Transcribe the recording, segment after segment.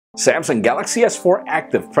Samsung Galaxy S4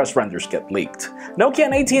 active press renders get leaked.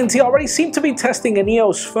 Nokia and AT&T already seem to be testing an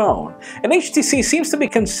EOS phone, and HTC seems to be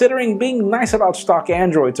considering being nice about stock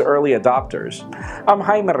Android to early adopters. I'm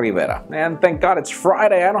Jaime Rivera, and thank God it's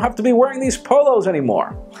Friday, I don't have to be wearing these polos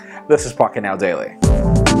anymore. This is Pocketnow Daily.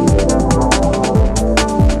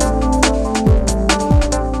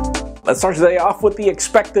 Let's start today off with the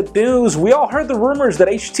expected news. We all heard the rumors that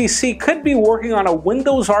HTC could be working on a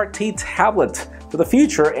Windows RT tablet for the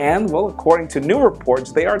future, and, well, according to new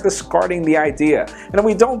reports, they are discarding the idea. And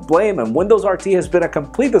we don't blame them. Windows RT has been a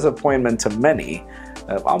complete disappointment to many,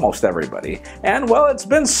 almost everybody. And, well, it's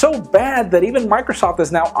been so bad that even Microsoft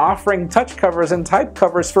is now offering touch covers and type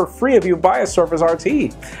covers for free if you buy a Surface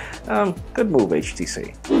RT. Good move,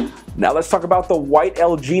 HTC. Now let's talk about the white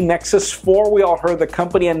LG Nexus 4. We all heard the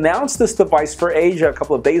company announce this device for Asia a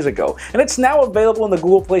couple of days ago, and it's now available in the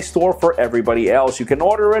Google Play Store for everybody else. You can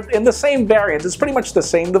order it in the same variant. It's pretty much the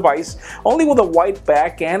same device, only with a white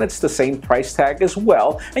back, and it's the same price tag as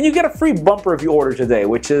well. And you get a free bumper if you order today,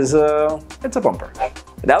 which is, it's a bumper.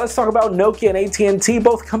 Now let's talk about Nokia and AT&T.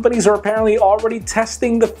 Both companies are apparently already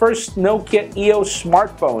testing the first Nokia EOS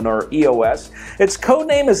smartphone, or EOS. Its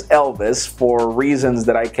codename is Elvis for reasons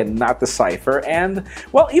that I cannot decipher, and,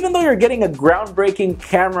 well, even though you're getting a groundbreaking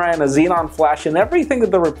camera and a xenon flash and everything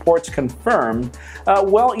that the reports confirm,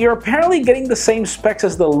 well, you're apparently getting the same specs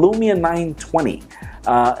as the Lumia 920.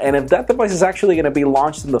 And if that device is actually going to be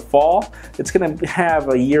launched in the fall, it's going to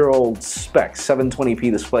have a year-old specs,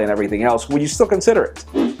 720p display and everything else. Would you still consider it?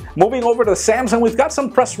 Moving over to Samsung, we've got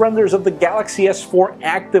some press renders of the Galaxy S4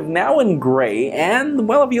 active now in gray, and,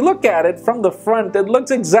 well, if you look at it from the front, it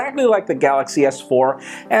looks exactly like the Galaxy S4,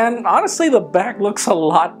 and honestly the back looks a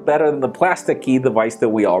lot better than the plastic key device that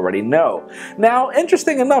we already know. Now,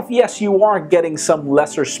 interesting enough, yes, you are getting some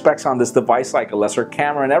lesser specs on this device, like a lesser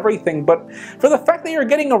camera and everything, but for the fact that you're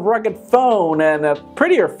getting a rugged phone and a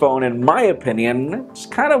prettier phone, in my opinion, it's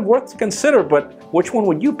kind of worth to consider, but which one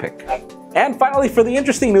would you pick? And finally, for the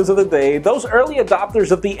interesting news of the day, those early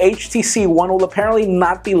adopters of the HTC One will apparently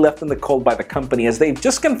not be left in the cold by the company, as they've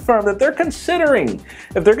just confirmed that they're considering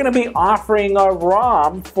if they're going to be offering a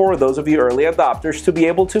ROM for those of you early adopters to be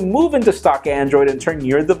able to move into stock Android and turn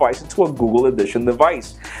your device into a Google Edition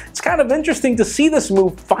device. It's kind of interesting to see this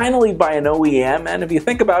move finally by an OEM, and if you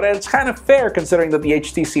think about it, it's kind of fair considering that the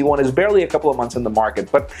HTC One is barely a couple of months in the market.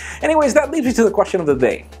 But anyways, that leads me to the question of the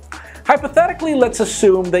day. Hypothetically, let's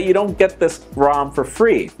assume that you don't get this ROM for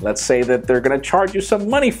free. Let's say that they're going to charge you some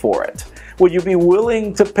money for it. Would you be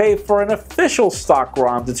willing to pay for an official stock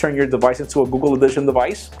ROM to turn your device into a Google Edition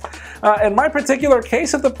device? In my particular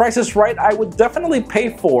case, if the price is right, I would definitely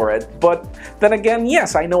pay for it. But then again,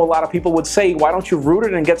 yes, I know a lot of people would say, why don't you root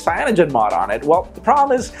it and get CyanogenMod on it? Well, the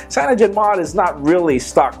problem is CyanogenMod is not really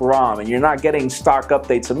stock ROM, and you're not getting stock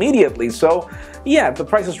updates immediately. So yeah, if the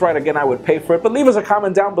price is right, again, I would pay for it. But leave us a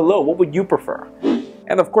comment down below. What would you prefer?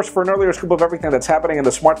 And of course, for an earlier scoop of everything that's happening in the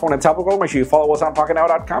smartphone and tablet world, make sure you follow us on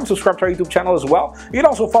Pocketnow.com, subscribe to our YouTube channel as well. You can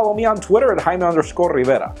also follow me on Twitter at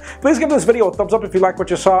Jaime_Rivera. Please give this video a thumbs up if you like what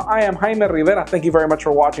you saw. I am Jaime Rivera. Thank you very much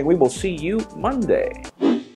for watching. We will see you Monday.